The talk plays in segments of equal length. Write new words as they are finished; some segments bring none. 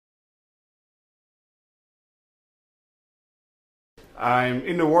I'm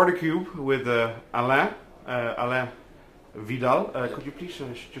in the WaterCube with Alain Vidal. Could you please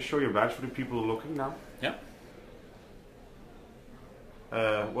just show your badge for the people looking now? Yeah.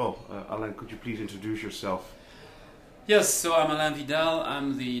 Alain, could you please introduce yourself? Yes, so I'm Alain Vidal.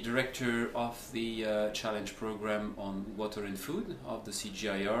 I'm the director of the Challenge Program on Water and Food of the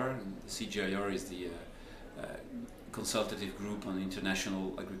CGIAR. And the CGIAR is the consultative group on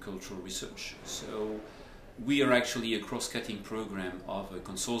international agricultural research. So we are actually a cross-cutting program of a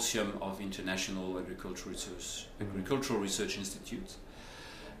consortium of international agricultural research institutes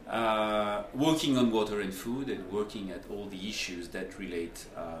working on water and food and working at all the issues that relate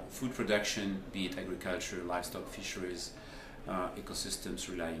food production, be it agriculture, livestock, fisheries, ecosystems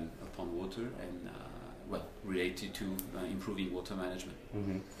relying upon water, and related to improving water management.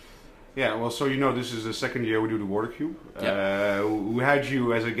 Mm-hmm. Yeah, well, so this is the second year we do the WaterCube. Yeah. We had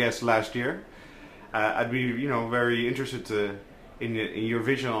you as a guest last year. I'd be, very interested in your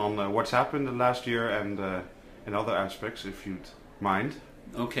vision on what's happened the last year and other aspects, if you'd mind.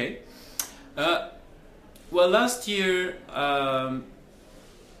 Okay. Well, last year I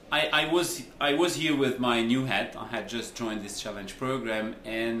was here with my new hat. I had just joined this challenge program,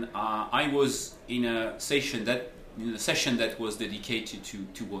 and I was in a session that was dedicated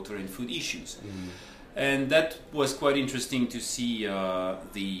to water and food issues, and that was quite interesting to see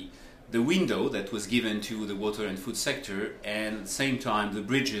the window that was given to the water and food sector, and at the same time the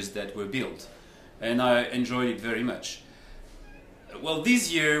bridges that were built, and I enjoyed it very much. Well,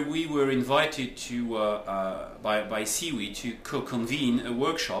 this year we were invited by CIWI to co-convene a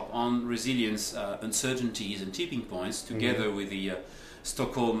workshop on resilience, uncertainties and tipping points together with the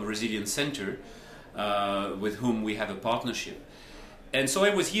Stockholm Resilience Center, with whom we have a partnership. And so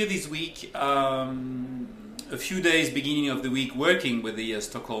I was here this week, a few days beginning of the week, working with the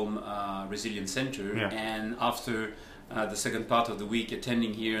Stockholm Resilience Center, and after the second part of the week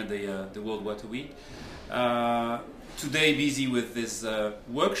attending here the World Water Week. Today busy with this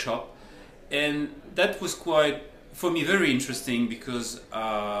workshop, and that was quite, for me, very interesting because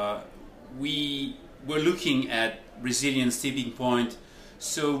we were looking at resilience tipping point,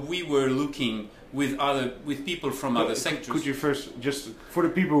 so we were looking with people from other sectors. Could you first, just for the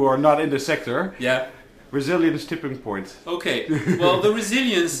people who are not in the sector, resilience tipping point? Okay, well, the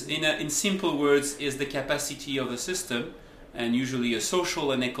resilience in simple words is the capacity of a system, and usually a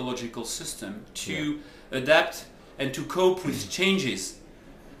social and ecological system, to adapt and to cope with changes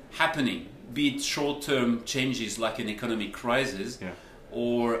happening, be it short-term changes like an economic crisis,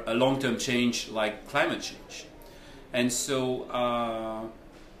 or a long-term change like climate change. And so,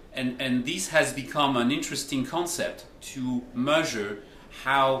 and this has become an interesting concept to measure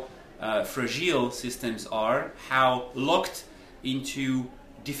how fragile systems are, how locked into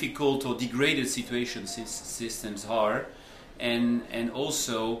difficult or degraded situations systems are, and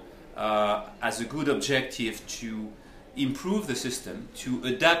also as a good objective to improve the system, to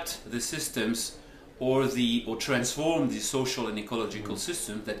adapt the systems or transform the social and ecological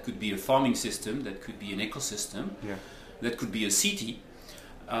system. That could be a farming system, that could be an ecosystem, that could be a city,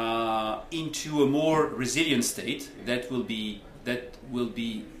 into a more resilient state that will be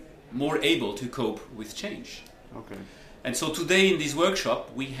more able to cope with change. Okay. And so today in this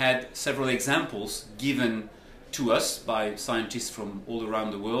workshop we had several examples given to us by scientists from all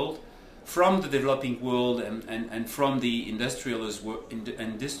around the world, from the developing world and from the industrialized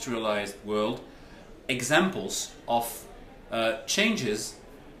world, examples of changes,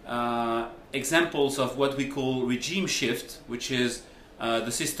 examples of what we call regime shift, which is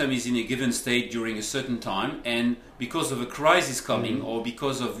the system is in a given state during a certain time, and because of a crisis coming or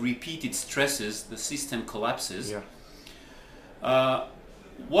because of repeated stresses, the system collapses.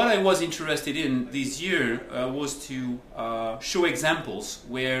 What I was interested in this year was to show examples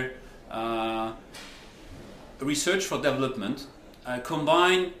where research for development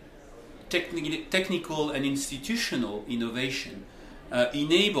combine technical and institutional innovation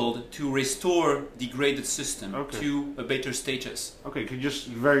enabled to restore degraded system to a better status. Okay, could you just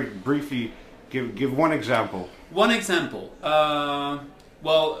very briefly give one example? One example.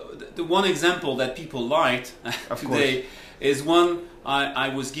 Well, the one example that people liked today is one I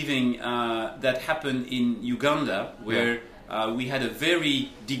was giving that happened in Uganda, where we had a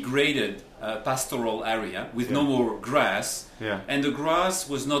very degraded pastoral area with no more grass, and the grass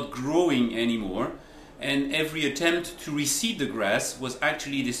was not growing anymore, and every attempt to reseed the grass was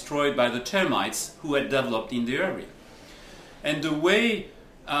actually destroyed by the termites who had developed in the area. And the way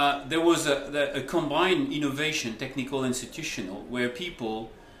there was a combined innovation, technical, institutional, where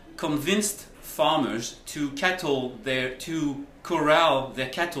people convinced farmers to corral their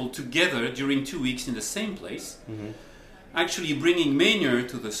cattle together during 2 weeks in the same place, actually bringing manure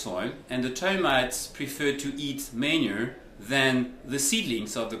to the soil, and the termites prefer to eat manure than the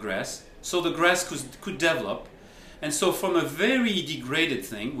seedlings of the grass, so the grass could develop. And so from a very degraded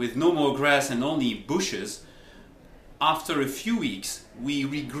thing, with no more grass and only bushes, after a few weeks, we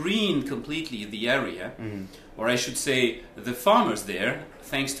regreen completely the area, or I should say the farmers there,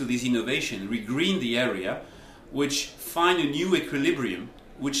 thanks to this innovation, regreen the area, which find a new equilibrium,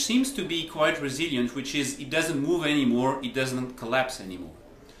 which seems to be quite resilient, which is it doesn't move anymore, it doesn't collapse anymore.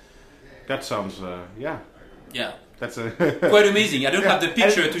 That sounds, Yeah. That's quite amazing. I don't have the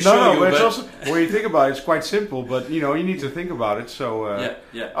picture to show you, but but it's also, when you think about it, it's quite simple. But you know, you need to think about it. So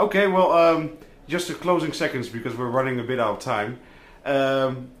Okay, well, just the closing seconds because we're running a bit out of time.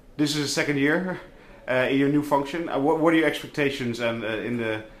 This is the second year in your new function. What are your expectations and in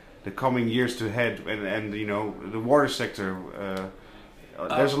the coming years to head? And you know, the water sector.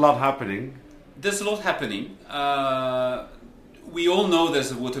 There's a lot happening. There's a lot happening. We all know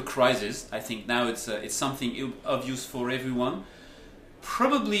there's a water crisis. I think now it's something obvious for everyone.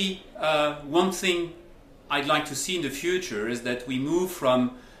 Probably one thing I'd like to see in the future is that we move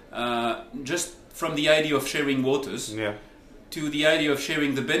from just from the idea of sharing waters to the idea of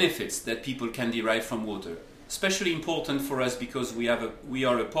sharing the benefits that people can derive from water. Especially important for us because we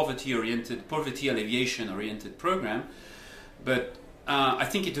are a poverty alleviation oriented program, but I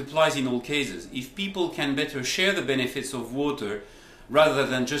think it applies in all cases. If people can better share the benefits of water rather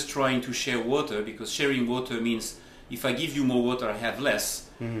than just trying to share water, because sharing water means if I give you more water, I have less.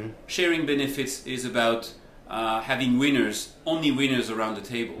 Sharing benefits is about having winners, only winners around the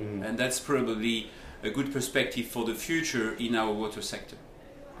table. And that's probably a good perspective for the future in our water sector.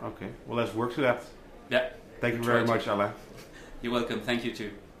 Okay, well, let's work to that. Yeah. Thank you very much, Alain. You're welcome. Thank you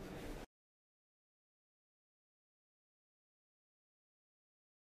too.